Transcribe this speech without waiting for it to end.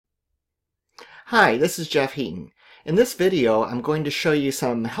Hi, this is Jeff Heaton. In this video, I'm going to show you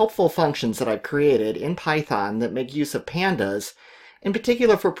some helpful functions that I've created in Python that make use of pandas, in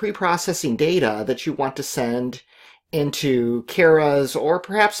particular for pre-processing data that you want to send into Keras or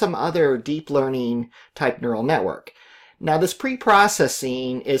perhaps some other deep learning type neural network. Now, this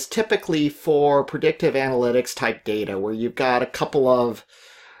pre-processing is typically for predictive analytics type data where you've got a couple of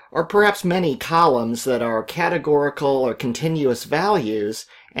or perhaps many columns that are categorical or continuous values,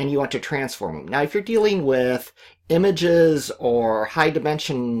 and you want to transform them. Now, if you're dealing with images or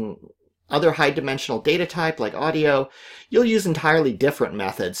other high-dimensional data type like audio, you'll use entirely different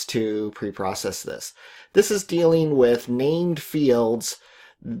methods to pre-process this. This is dealing with named fields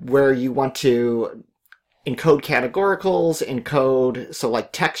where you want to encode categoricals, so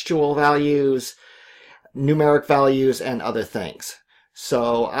like textual values, numeric values, and other things.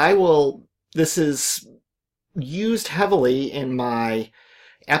 So this is used heavily in my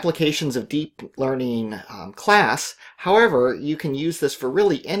applications of deep learning class. However, you can use this for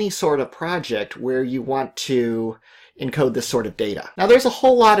really any sort of project where you want to encode this sort of data. Now, there's a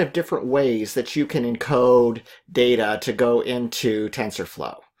whole lot of different ways that you can encode data to go into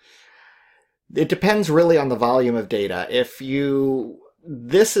TensorFlow. It depends really on the volume of data.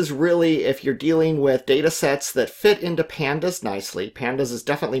 This is really if you're dealing with data sets that fit into Pandas nicely. Pandas is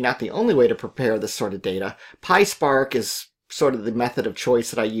definitely not the only way to prepare this sort of data. PySpark is sort of the method of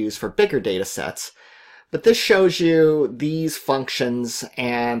choice that I use for bigger data sets. But this shows you these functions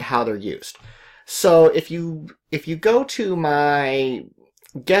and how they're used. So if you go to my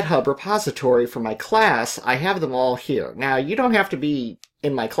GitHub repository for my class, I have them all here. Now, you don't have to be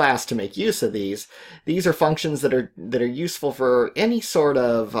in my class to make use of these. These are functions that are useful for any sort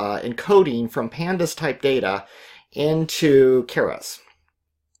of encoding from Pandas type data into Keras.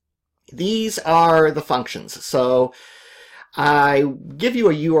 These are the functions. So I give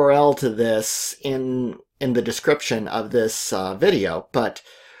you a URL to this in the description of this video, but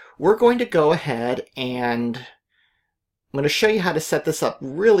we're going to go ahead and I'm going to show you how to set this up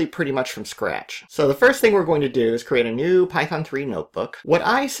really pretty much from scratch. So the first thing we're going to do is create a new Python 3 notebook. What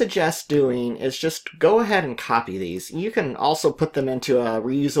I suggest doing is just go ahead and copy these. You can also put them into a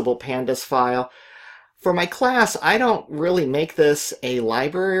reusable pandas file. For my class, I don't really make this a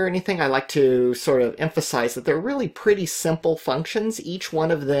library or anything. I like to sort of emphasize that they're really pretty simple functions. Each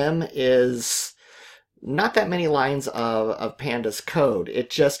one of them is not that many lines of Pandas code. It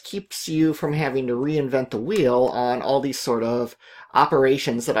just keeps you from having to reinvent the wheel on all these sort of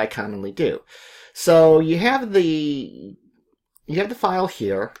operations that I commonly do. So you have the file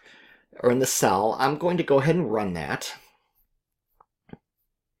here, or in the cell. I'm going to go ahead and run that.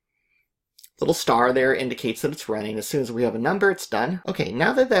 Little star there indicates that it's running. As soon as we have a number, it's done. Okay,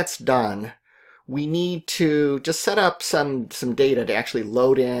 now that that's done, we need to just set up some data to actually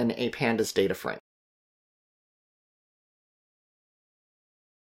load in a Pandas data frame.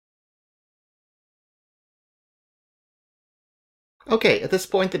 Okay, at this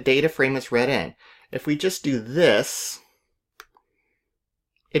point the data frame is read in. If we just do this,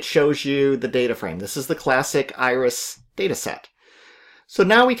 it shows you the data frame. This is the classic iris dataset. So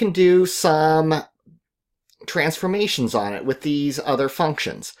now we can do some transformations on it with these other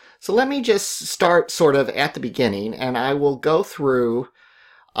functions. So let me just start sort of at the beginning, and I will go through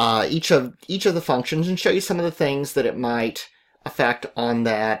each of the functions and show you some of the things that it might affect on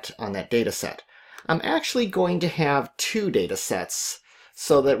that data set. I'm actually going to have two data sets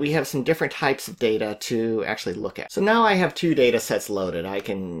so that we have some different types of data to actually look at. So now I have two data sets loaded. I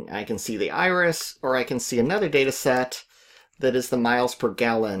can see the iris, or I can see another data set that is the miles per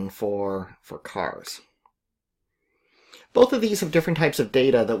gallon for cars. Both of these have different types of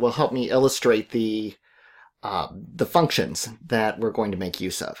data that will help me illustrate the functions that we're going to make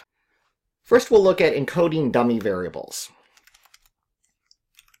use of. First, we'll look at encoding dummy variables.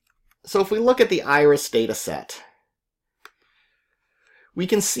 So if we look at the iris data set, we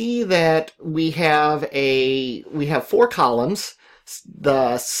can see that we have four columns: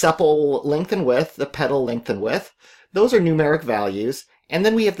 the sepal length and width, the petal length and width. Those are numeric values. And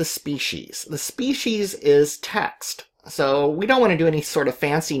then we have the species. The species is text. So we don't want to do any sort of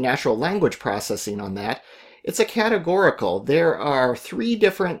fancy natural language processing on that. It's a categorical. There are three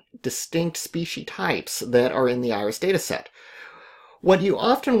different distinct species types that are in the iris data set. What you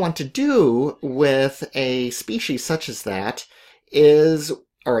often want to do with a species such as that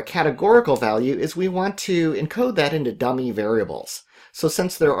or a categorical value, is we want to encode that into dummy variables. So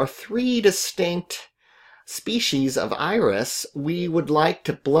since there are three distinct species of iris, we would like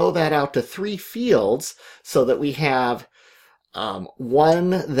to blow that out to three fields so that we have one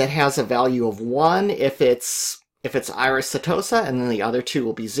that has a value of 1 if it's iris setosa, and then the other two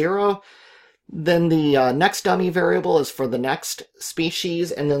will be 0. Then the next dummy variable is for the next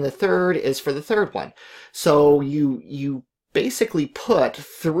species, and then the third is for the third one. So you basically put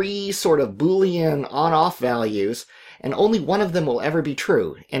three sort of Boolean on-off values, and only one of them will ever be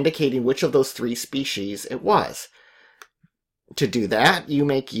true, indicating which of those three species it was. To do that, you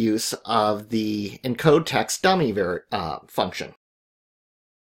make use of the encode text dummy function.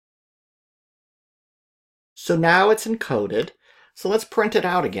 So now it's encoded, so let's print it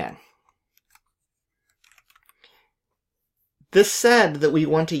out again. This said that we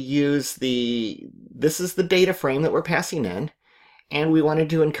want to use this is the data frame that we're passing in, and we wanted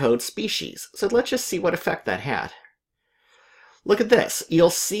to encode species. So let's just see what effect that had. Look at this.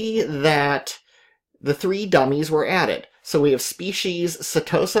 You'll see that the three dummies were added. So we have species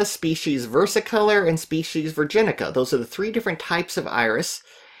setosa, species versicolor, and species virginica. Those are the three different types of iris.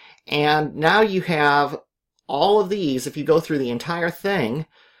 And now you have all of these. If you go through the entire thing,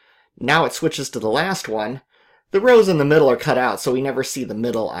 now it switches to the last one. The rows in the middle are cut out, so we never see the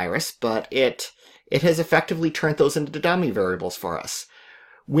middle iris, but it has effectively turned those into dummy variables for us.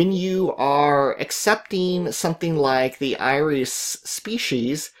 When you are accepting something like the iris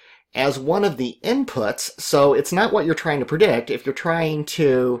species as one of the inputs, so it's not what you're trying to predict. If you're trying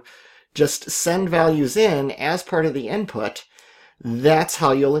to just send values in as part of the input, that's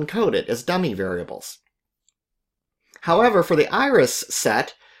how you'll encode it, as dummy variables. However, for the iris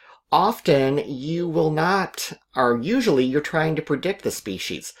set, often you will not, or usually you're trying to predict the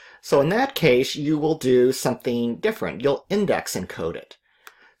species. So in that case, you will do something different. You'll index encode it.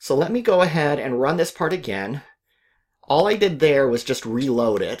 So let me go ahead and run this part again. All I did there was just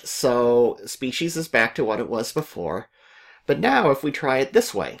reload it. So species is back to what it was before. But now if we try it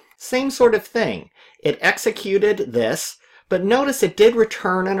this way, same sort of thing. It executed this, but notice it did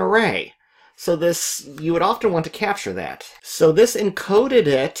return an array. So this, you would often want to capture that. So this encoded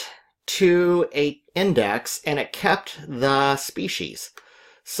it to an index, and it kept the species.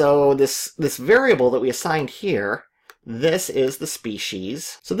 So this variable that we assigned here, this is the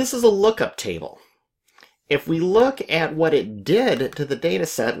species. So this is a lookup table. If we look at what it did to the data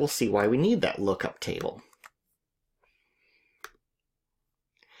set, we'll see why we need that lookup table.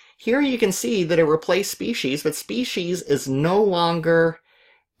 Here you can see that it replaced species, but species is no longer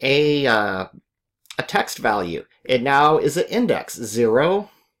a text value. It now is an index, 0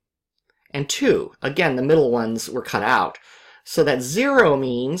 and 2. Again, the middle ones were cut out. So that 0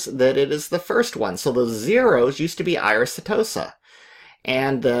 means that it is the first one. So those zeros used to be iris setosa.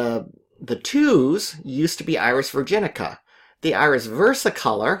 And the 2s used to be iris virginica. The iris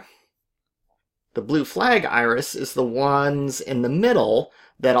versicolor, the blue flag iris, is the ones in the middle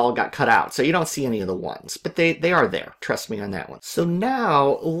that all got cut out. So you don't see any of the ones, but they are there. Trust me on that one. So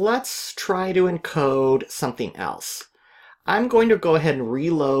now let's try to encode something else. I'm going to go ahead and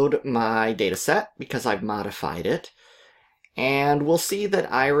reload my data set because I've modified it. And we'll see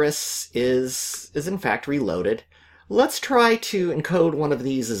that iris is in fact reloaded. Let's try to encode one of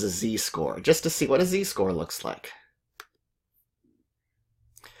these as a z-score, just to see what a z-score looks like.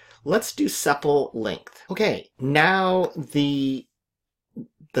 Let's do sepal length. Okay, now the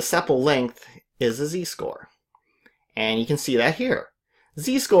sepal length is a z-score. And you can see that here.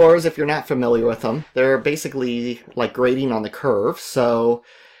 Z-scores, if you're not familiar with them, they're basically like grading on the curve. So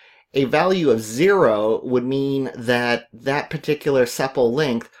a value of 0 would mean that that particular sepal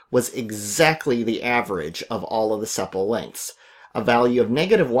length was exactly the average of all of the sepal lengths. A value of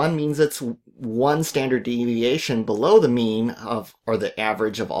 -1 means it's one standard deviation below the mean of, or the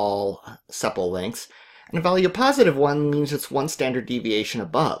average of all sepal lengths. And a value of +1 means it's one standard deviation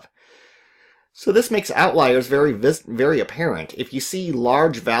above. So this makes outliers very apparent. If you see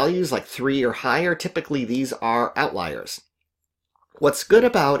large values like 3 or higher, typically these are outliers. What's good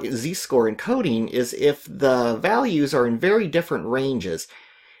about z-score encoding is if the values are in very different ranges.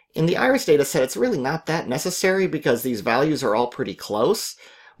 In the iris data set, it's really not that necessary because these values are all pretty close,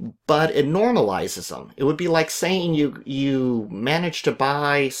 but it normalizes them. It would be like saying you managed to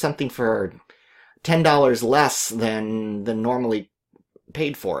buy something for $10 less than normally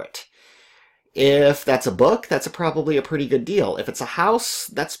paid for it. If that's a book, that's probably a pretty good deal. If it's a house,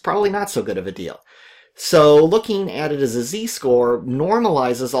 that's probably not so good of a deal. So looking at it as a z-score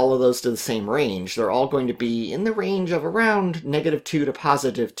normalizes all of those to the same range. They're all going to be in the range of around -2 to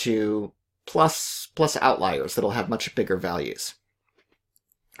 +2 plus outliers that'll have much bigger values.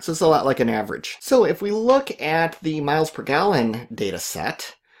 So it's a lot like an average. So if we look at the miles per gallon data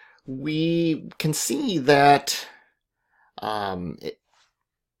set, we can see that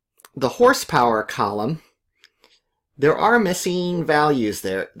the horsepower column, there are missing values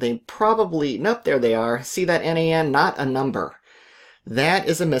there. They probably, nope, there they are. See that NaN, not a number. That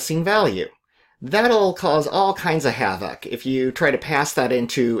is a missing value. That'll cause all kinds of havoc if you try to pass that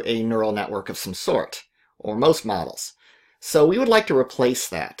into a neural network of some sort, or most models. So we would like to replace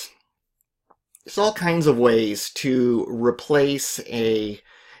that. There's all kinds of ways to replace a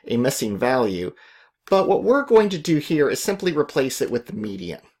missing value, but what we're going to do here is simply replace it with the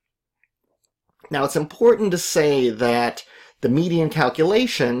median. Now it's important to say that the median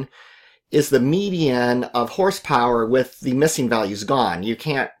calculation is the median of horsepower with the missing values gone. You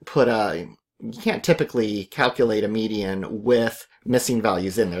can't typically calculate a median with missing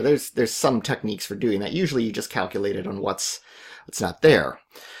values in there. There's some techniques for doing that. Usually you just calculate it on what's not there.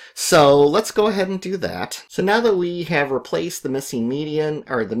 So let's go ahead and do that. So now that we have replaced the missing median,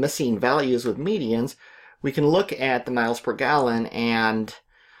 or the missing values with medians, we can look at the miles per gallon and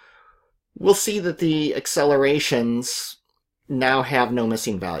we'll see that the accelerations now have no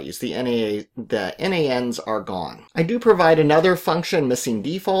missing values. The NANs are gone. I do provide another function, missing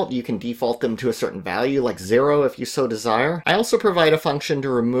default. You can default them to a certain value, like 0 if you so desire. I also provide a function to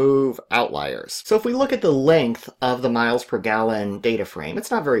remove outliers. So if we look at the length of the miles per gallon data frame,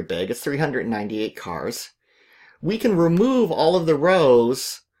 it's not very big. It's 398 cars. We can remove all of the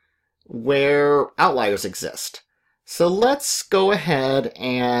rows where outliers exist. So let's go ahead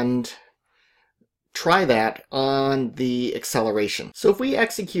and try that on the acceleration. So if we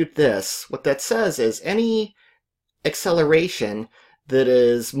execute this, what that says is any acceleration that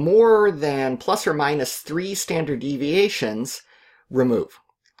is more than plus or minus 3 standard deviations, remove.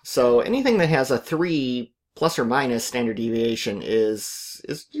 So anything that has a 3 plus or minus standard deviation is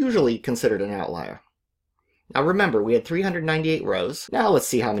usually considered an outlier. Now remember, we had 398 rows. Now let's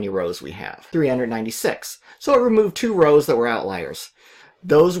see how many rows we have. 396. So it removed 2 rows that were outliers.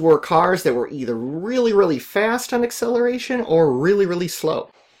 Those were cars that were either really, really fast on acceleration or really, really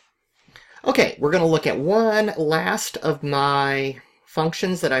slow. Okay, we're going to look at one last of my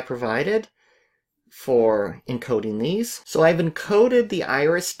functions that I provided for encoding these. So I've encoded the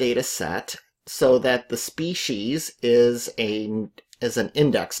iris data set so that the species is an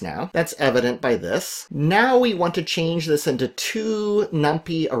index now. That's evident by this. Now we want to change this into 2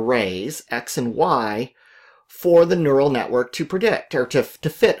 NumPy arrays, x and y, for the neural network to predict, or to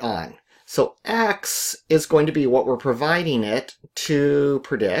fit on. So x is going to be what we're providing it to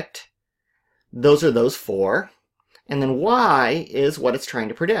predict. Those are those 4. And then y is what it's trying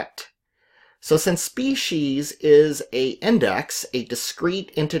to predict. So since species is a index, a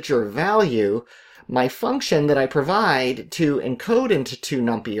discrete integer value, my function that I provide to encode into 2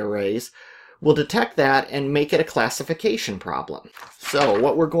 NumPy arrays will detect that and make it a classification problem. So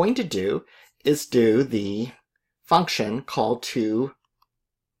what we're going to do is do the function called 2xy.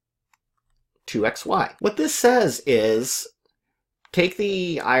 What this says is take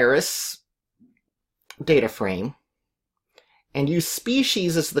the iris data frame and use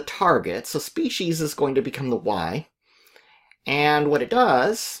species as the target. So species is going to become the y. And what it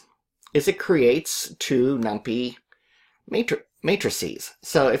does is it creates 2 NumPy matrices.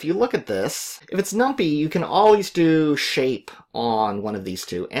 So if you look at this, if it's NumPy, you can always do shape on one of these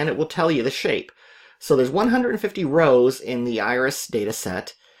 2, and it will tell you the shape. So there's 150 rows in the iris data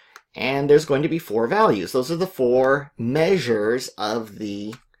set, and there's going to be 4 values. Those are the 4 measures of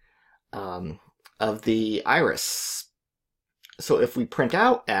the iris. So if we print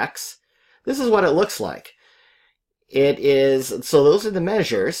out x, this is what it looks like. So those are the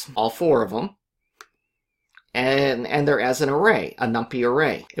measures, all 4 of them, and they're as an array, a NumPy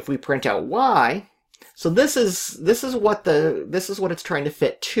array. If we print out y, so this is what it's trying to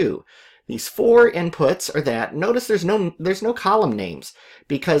fit to. These 4 inputs are that. Notice there's no column names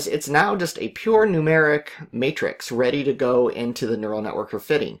because it's now just a pure numeric matrix ready to go into the neural network for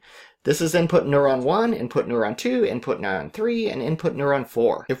fitting. This is input neuron 1, input neuron 2, input neuron 3, and input neuron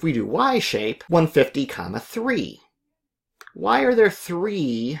 4. If we do y shape, 150, 3. Why are there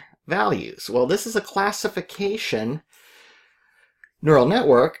 3 values? Well, this is a classification neural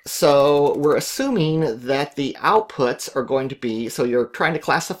network, so we're assuming that the outputs are going to be, so you're trying to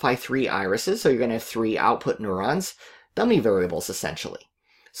classify 3 irises, so you're going to have 3 output neurons, dummy variables essentially.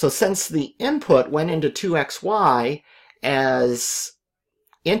 So since the input went into 2xy as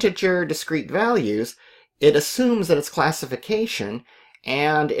integer discrete values, it assumes that it's classification,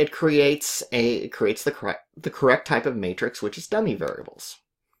 and it creates the correct type of matrix, which is dummy variables.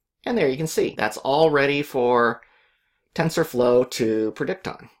 And there you can see, that's all ready for TensorFlow to predict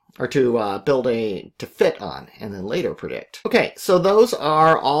on, or to fit on, and then later predict. Okay, so those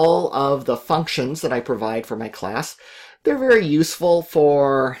are all of the functions that I provide for my class. They're very useful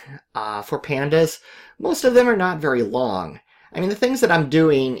for pandas. Most of them are not very long. I mean, the things that I'm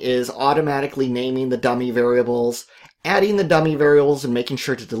doing is automatically naming the dummy variables, adding the dummy variables and making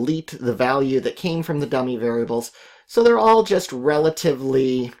sure to delete the value that came from the dummy variables. So they're all just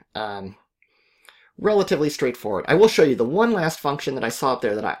relatively straightforward. I will show you the one last function that I saw up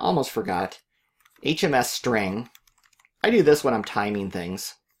there that I almost forgot. HMS string. I do this when I'm timing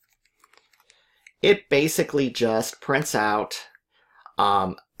things. It basically just prints out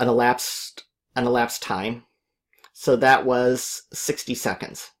an elapsed time. So that was 60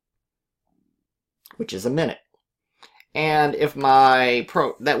 seconds, which is a minute. And if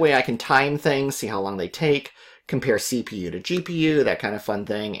that way I can time things, see how long they take, compare CPU to GPU, that kind of fun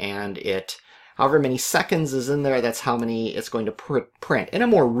thing, and however many seconds is in there, that's how many it's going to print in a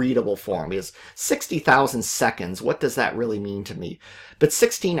more readable form. Because 60,000 seconds, what does that really mean to me? But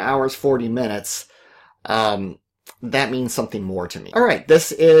 16 hours, 40 minutes, that means something more to me. All right,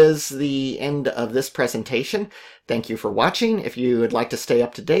 this is the end of this presentation. Thank you for watching. If you would like to stay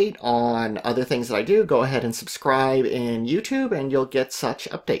up to date on other things that I do, go ahead and subscribe in YouTube and you'll get such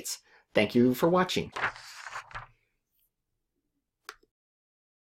updates. Thank you for watching.